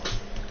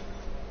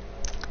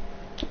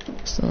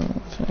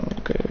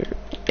something good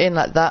in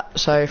like that,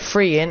 so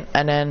 3 in,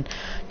 and then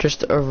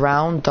just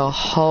around the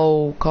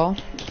whole car,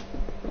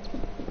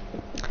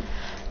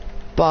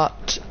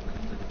 but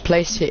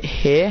place it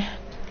here.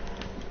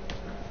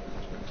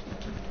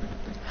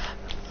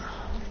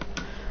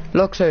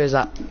 Look, so is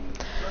that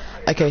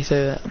okay?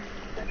 So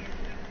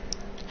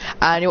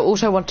and you'll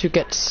also want to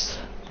get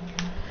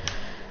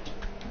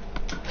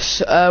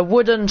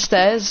wooden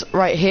stairs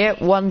right here,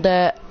 one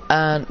there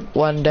and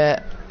one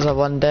there, so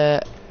one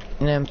there,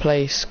 and then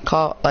place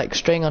car like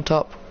string on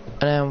top,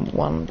 and then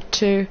 1,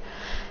 2,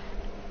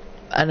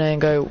 and then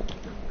go.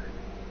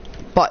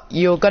 But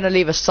you're gonna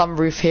leave a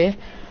sunroof here.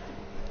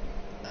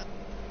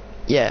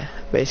 Yeah,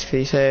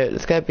 basically. So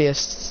there's gonna be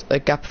a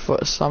gap for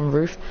a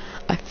sunroof.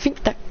 I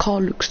think that car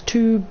looks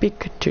too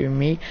big to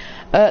me.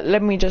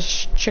 Let me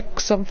just check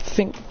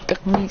something,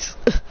 guys.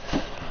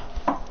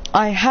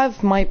 I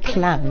have my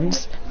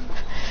plans.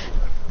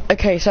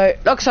 Okay, so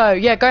look, so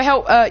yeah, go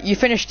help. You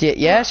finished it,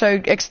 yeah?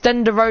 So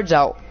extend the roads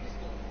out.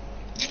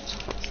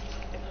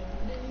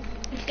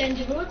 Extend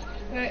the road?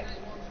 Right.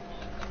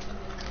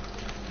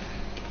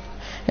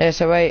 Yeah,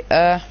 so wait,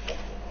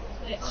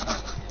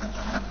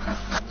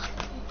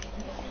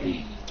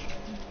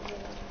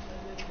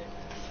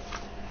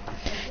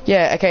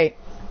 yeah, okay.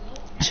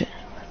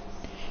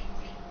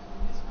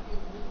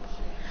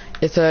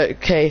 It's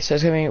okay, so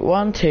it's gonna be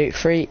 1, 2,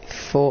 3,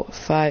 4,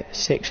 5,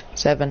 6,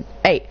 7,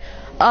 8.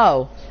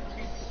 Oh,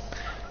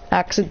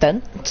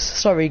 accident.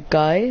 Sorry,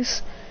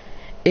 guys.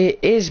 It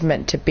is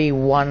meant to be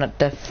 1 at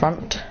the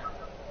front.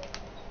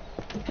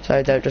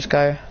 So don't just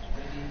go.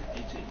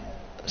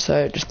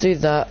 So just do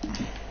that.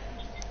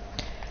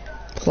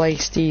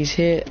 Place these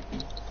here,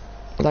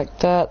 like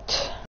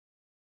that.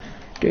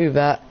 Do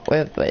that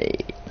with a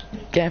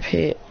gap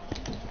here.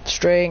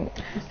 String.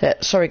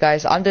 Sorry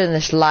guys, I'm doing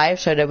this live,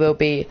 so there will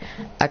be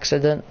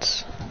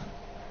accidents.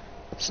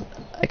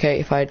 Okay,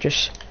 if I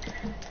just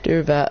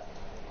do that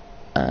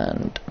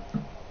and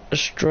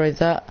destroy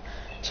that.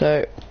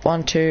 So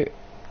 1, 2,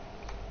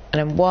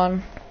 and then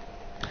 1.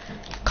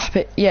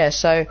 Copy. Yeah,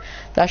 so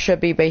that should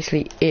be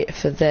basically it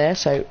for there.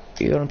 So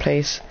you want to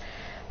place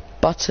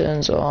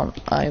buttons on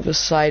either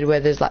side where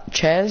there's like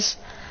chairs,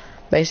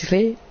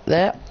 basically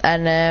there,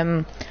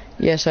 and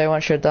yeah, so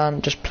once you're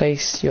done, just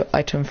place your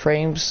item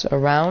frames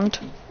around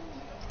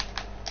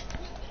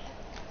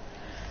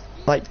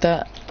like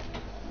that.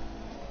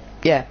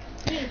 Yeah.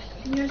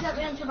 Can you set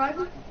me on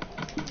survival?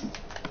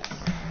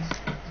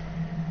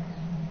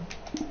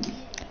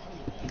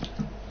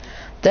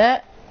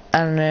 There,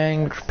 and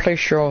then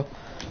place your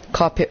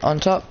carpet on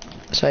top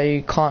so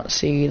you can't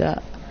see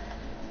that.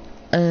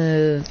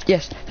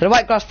 Yes, so the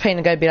white glass pane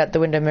are going to be like the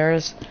window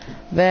mirrors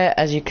there,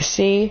 as you can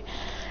see,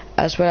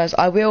 as well as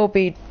I will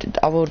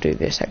do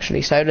this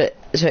actually, so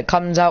it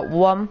comes out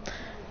 1,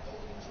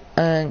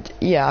 and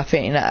yeah, I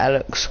think that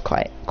looks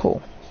quite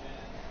cool.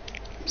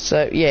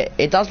 So yeah,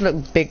 it does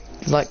look big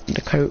like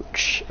the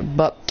coach,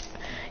 but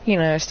you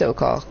know, it's still a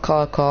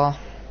car.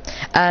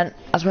 And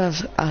as well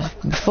as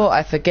before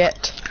I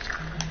forget,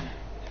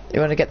 you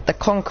want to get the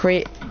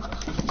concrete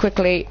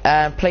quickly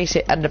and place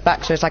it in the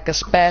back, so it's like a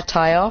spare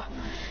tire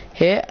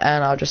here,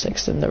 and I'll just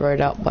extend the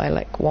road out by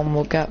like 1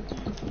 more gap,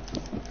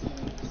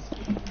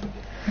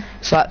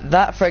 so like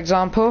that, for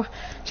example.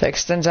 So it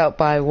extends out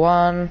by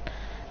 1,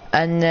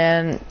 and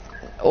then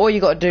all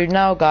you got to do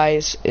now,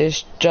 guys,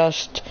 is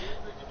just,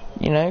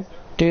 you know,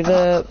 do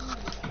the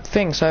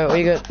thing. So all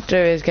you got to do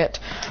is get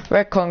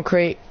red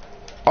concrete,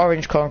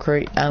 orange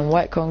concrete, and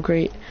white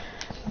concrete.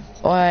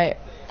 White,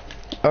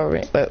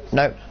 orange,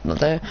 no, not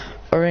there.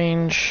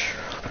 Orange,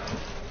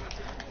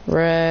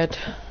 red,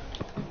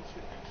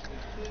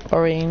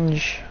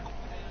 orange,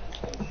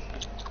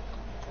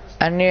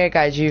 and yeah,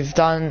 guys, you've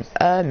done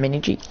a mini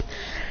Jeep.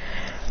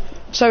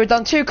 So we've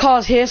done 2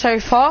 cars here so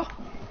far,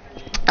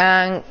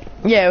 and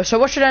yeah. So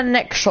what should our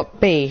next shop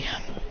be?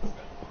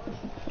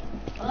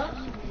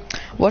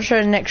 What should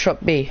our next shop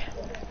be?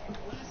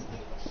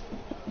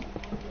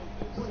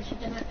 What should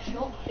the next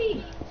shop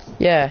be?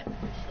 Yeah,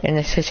 in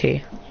the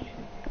city.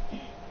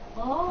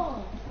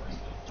 Oh,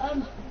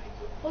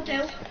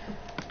 hotel.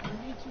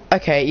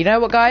 Okay, you know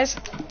what, guys?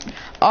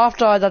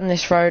 After I've done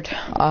this road,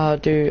 I'll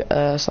do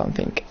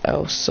something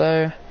else.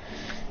 So,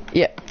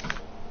 yep.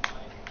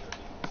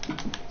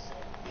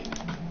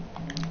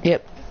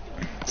 Yep.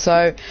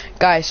 So,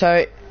 guys,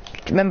 so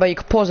remember you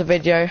can pause the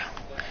video,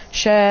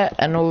 share,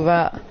 and all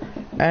that,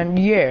 and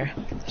yeah.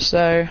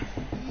 So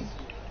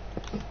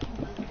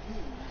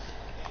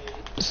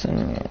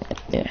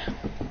yeah.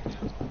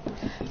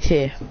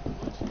 Here.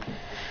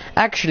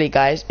 Actually,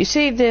 guys, you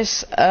see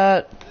this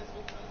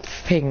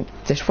thing?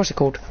 This, what's it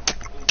called?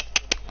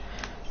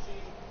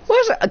 What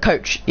is it? A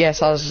coach.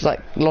 Yes, I was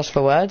like lost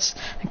for words.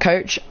 A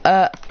coach.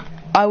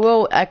 I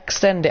will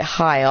extend it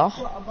higher.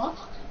 What, a bus?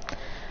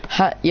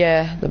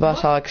 Yeah, the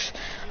bus. I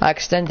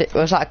extend it.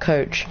 Was that a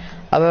coach?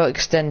 I will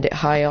extend it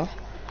higher.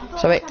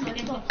 So wait,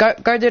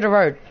 go do the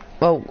road.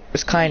 Well,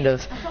 it's kind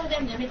of. I saw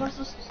them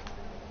minibuses.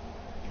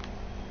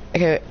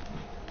 Okay.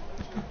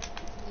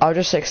 I'll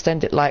just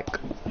extend it like.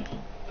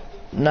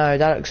 No,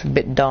 that looks a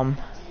bit dumb.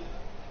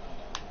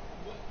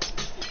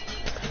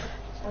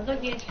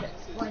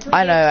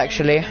 I know,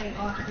 actually.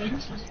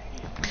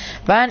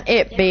 Than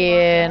it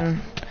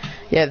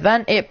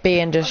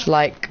being just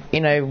like, you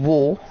know,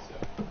 wall,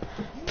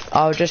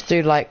 I'll just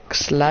do like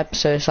slab,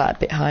 so it's like a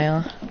bit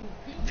higher.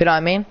 If you know what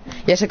I mean?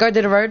 Yeah, so go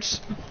do the roads.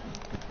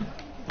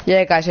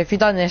 Yeah, guys, if you've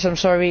done this, I'm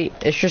sorry.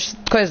 It's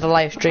just because of the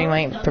live stream, I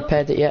ain't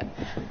prepared it yet.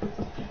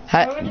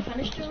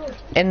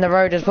 In the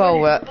road as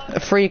well,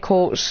 3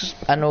 courts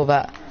and all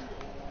that.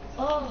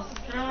 Oh,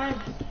 God.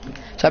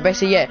 So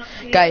basically, yeah,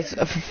 guys.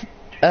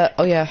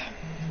 Oh yeah.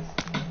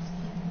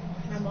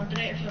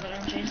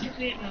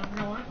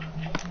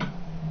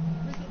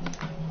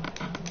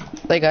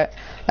 There you go.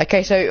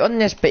 Okay, so on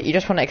this bit, you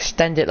just want to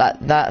extend it like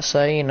that,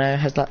 so you know, it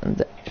has like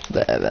the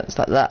events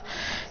like that,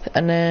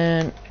 and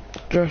then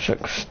just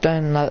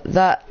extend like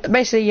that.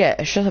 Basically, yeah,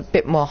 it's just a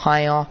bit more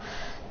higher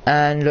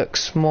and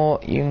looks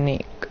more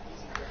unique.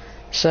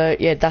 So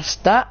yeah, that's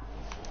that.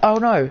 Oh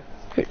no,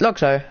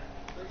 Luxo.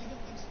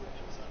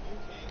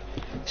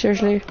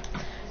 Seriously,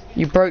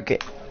 you broke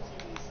it.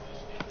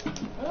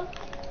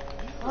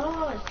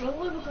 Oh, it's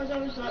probably because I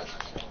was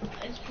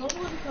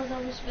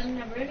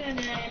spinning around and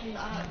then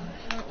I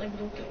accidentally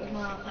broke it with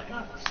my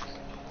pickaxe.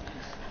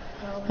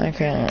 So,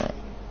 Okay.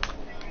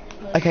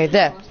 Okay,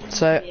 there.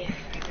 So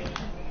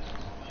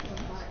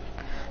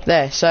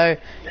there. So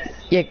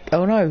yeah.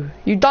 Oh no,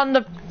 you done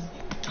the.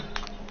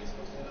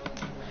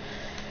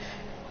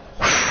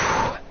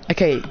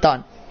 Okay,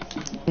 done.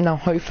 Now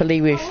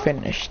hopefully we've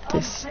finished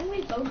this. Can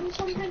we build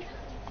something?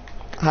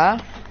 Huh?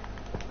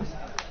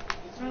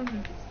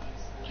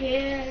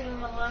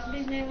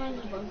 His name was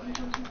building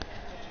something.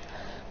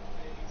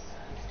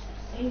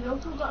 He's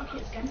also got a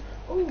cute skin.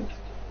 Oh,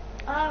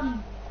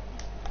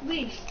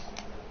 wait.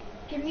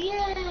 Can me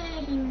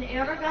and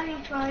other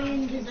guy try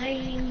and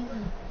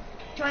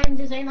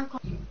design a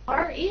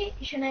car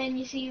each, and then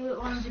you see which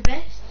one's the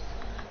best?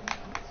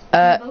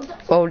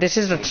 Well, this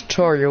is a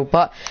tutorial,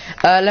 but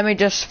let me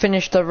just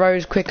finish the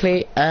rows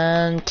quickly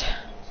and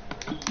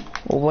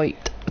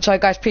wait. So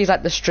guys, please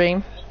like the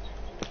stream.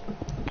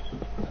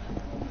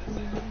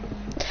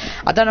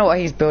 I don't know what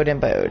he's building,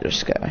 but it'll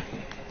just go.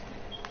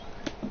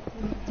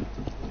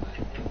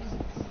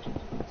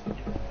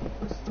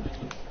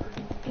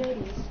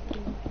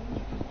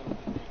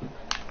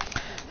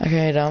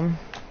 Okay, done.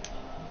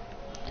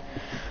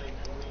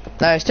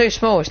 No, it's too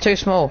small. It's too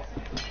small.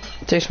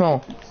 Too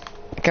small.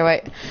 Okay,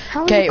 wait.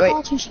 How okay, is the wait.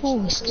 car too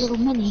small? It's a little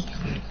mini.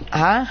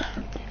 Huh?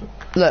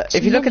 Look, It's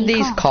if you look at mini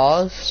these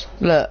cars,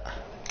 look.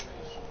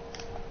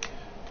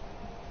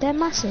 They're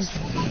massive.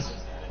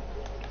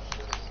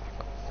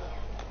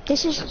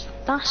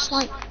 That's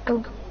like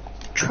a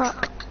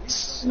truck,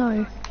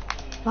 no,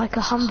 like a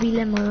Humvee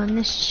limo, and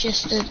this is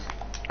just a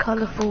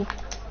colourful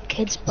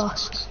kids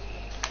bus.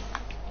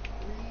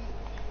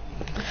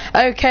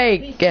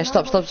 Okay, yeah,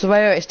 stop,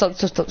 wait,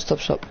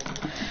 stop.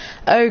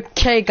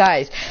 Okay,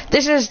 guys,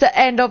 this is the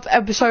end of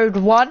episode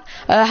 1,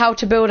 how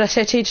to build a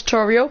city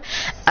tutorial,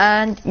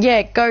 and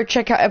yeah, go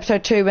check out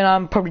episode 2 when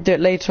I'm probably do it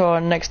later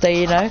on next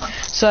day, you know.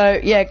 So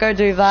yeah, go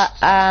do that,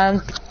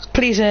 and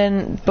please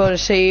build a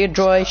city,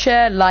 enjoy,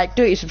 share, like,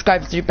 do it,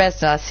 subscribe to do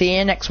best, and I'll see you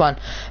in the next one.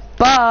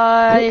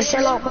 Bye. Thanks a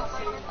lot.